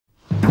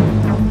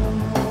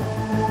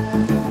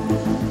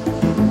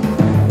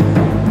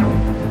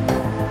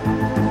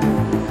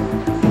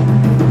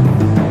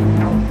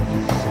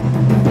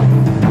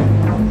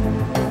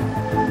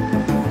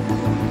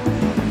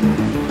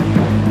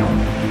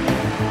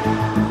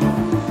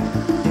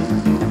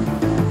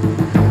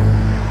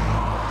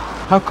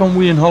How come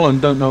we in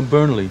Holland don't know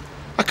Burnley?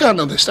 I can't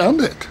understand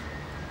it.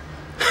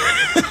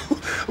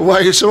 Why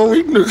are you so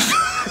ignorant?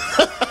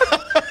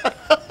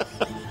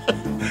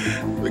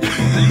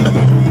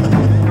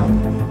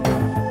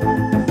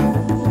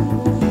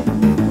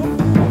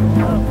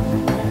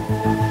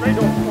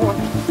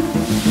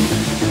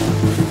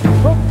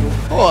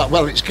 Oh,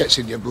 well, it gets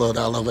in your blood,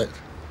 I love it.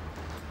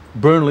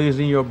 Burnley is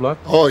in your blood?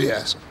 Oh,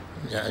 yes.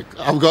 Yeah,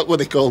 I've got what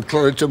they call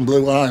Clariton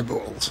blue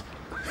eyeballs.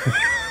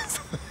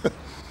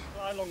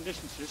 Long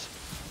distances.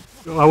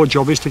 Our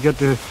job is to get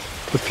the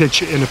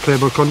pitch in a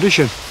playable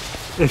condition.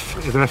 If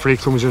the referee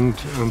comes and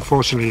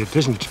unfortunately it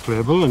isn't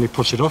playable and he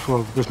puts it off,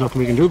 well, there's nothing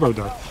we can do about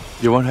that.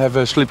 You won't have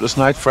a sleepless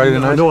night Friday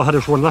night? I know I had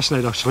one last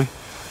night actually.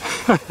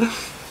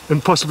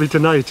 And possibly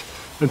tonight.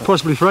 And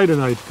possibly Friday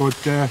night.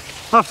 But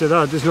after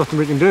that, there's nothing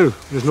we can do.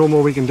 There's no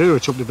more we can do.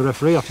 It's up to the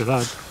referee after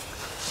that.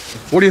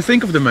 What do you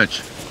think of the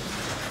match?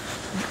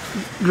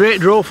 Great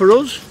draw for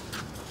us.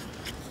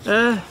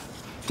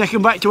 Take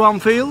them back to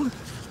Anfield,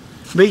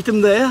 beat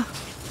them there.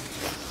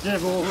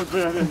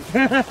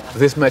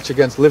 This match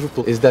against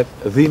Liverpool, is that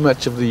the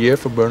match of the year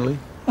for Burnley?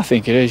 I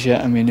think it is,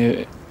 yeah. I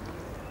mean,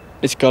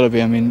 it's got to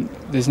be. I mean,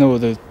 there's no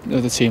other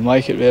team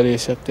like it really,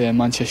 except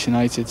Manchester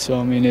United. So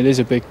I mean, it is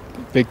a big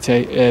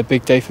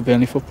day for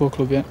Burnley Football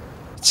Club, yeah.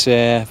 It's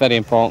a very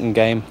important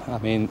game. I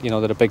mean, you know,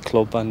 they're a big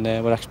club and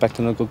we're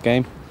expecting a good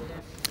game.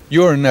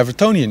 You're an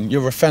Evertonian,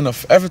 you're a fan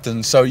of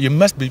Everton, so you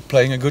must be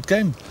playing a good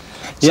game.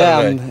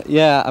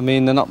 Yeah, I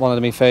mean, they're not one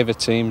of my favourite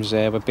teams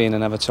with being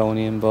an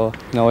Evertonian, but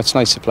you know, it's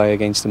nice to play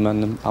against them,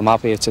 and I'm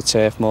happy it's at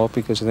Turf Moor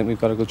because I think we've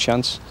got a good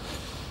chance.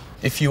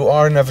 If you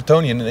are an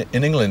Evertonian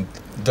in England,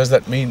 does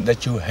that mean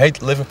that you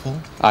hate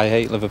Liverpool? I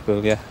hate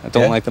Liverpool, yeah. I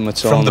don't like them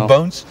at all. From the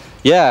bones?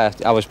 Yeah,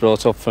 I was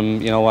brought up from,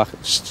 you know,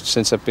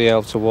 since I'd be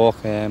able to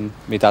walk.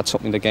 My dad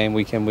took me to the game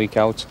week in, week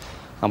out.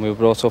 And we were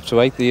brought up to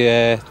hate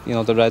the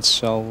Reds,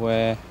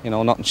 so you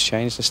know, nothing's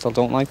changed. I still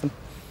don't like them.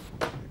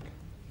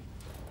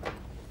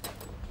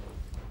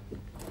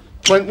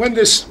 When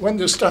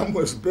the stand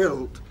was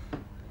built,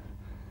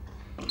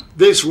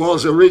 this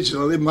was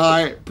originally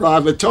my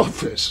private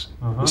office,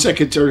 the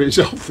secretary's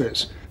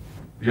office.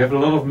 Do you have a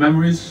lot of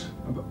memories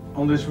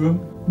on this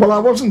room? Well, I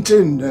wasn't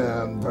in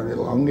very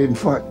long. In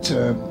fact,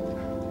 I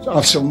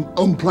have some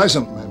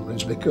unpleasant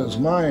memories because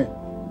my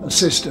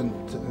assistant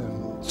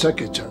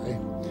secretary.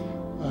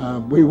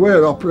 We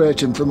were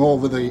operating from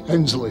over the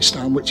Ensley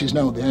stand, which is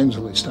now the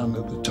Ensley stand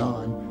at the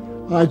time.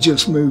 I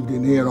just moved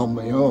in here on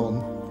my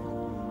own,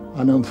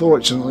 and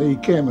unfortunately he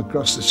came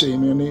across to see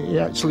me and he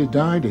actually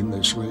died in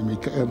this room. He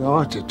had a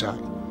heart attack,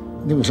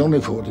 and he was only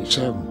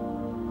 47.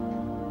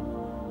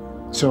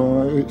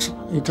 So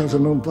it has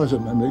an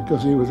unpleasant memory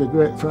because he was a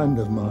great friend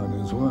of mine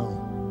as well.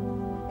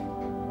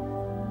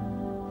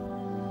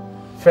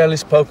 Fairly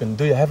spoken,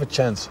 do you have a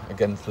chance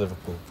against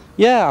Liverpool?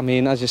 Yeah, I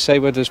mean, as you say,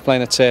 we're just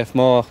playing at Turf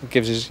Moor. It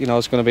gives us, you know,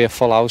 it's going to be a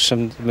full house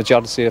and the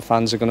majority of the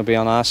fans are going to be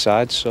on our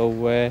side.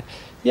 So,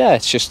 yeah,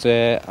 it's just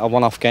a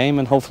one-off game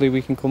and hopefully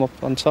we can come up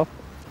on top.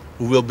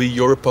 Who will be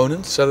your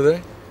opponent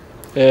Saturday?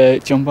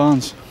 John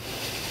Barnes.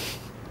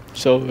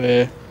 So,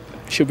 it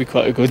should be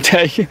quite a good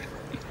day.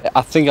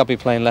 I think I'll be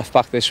playing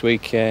left-back this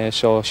week,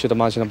 so I should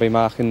imagine I'll be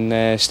marking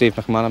Steve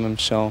McManaman.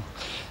 So,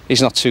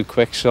 he's not too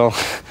quick, so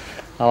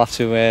I'll have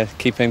to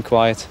keep him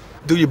quiet.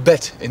 Do you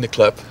bet in the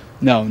club?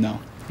 No,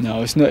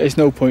 it's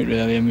no point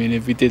really. I mean,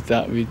 if we did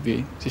that, we'd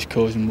be just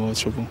causing more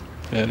trouble,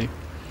 really.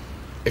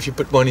 If you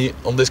put money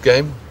on this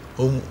game,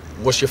 who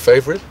was your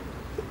favourite?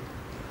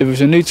 If it was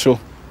a neutral,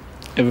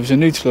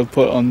 I'd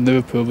put it on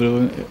Liverpool,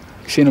 but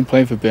seeing them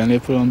playing for Burnley,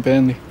 I'd put it on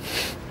Burnley.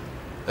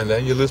 And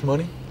then you lose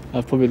money?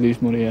 I'd probably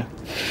lose money, yeah.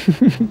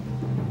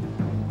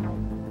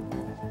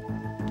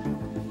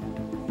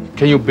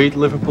 Can you beat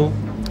Liverpool?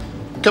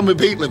 Can we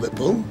beat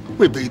Liverpool?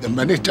 We beat them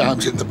many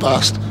times in the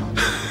past.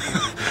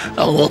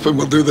 I'm hoping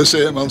we'll do the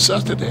same on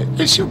Saturday.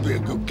 It should be a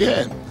good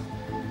game.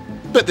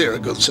 But they're a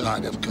good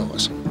side, of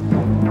course.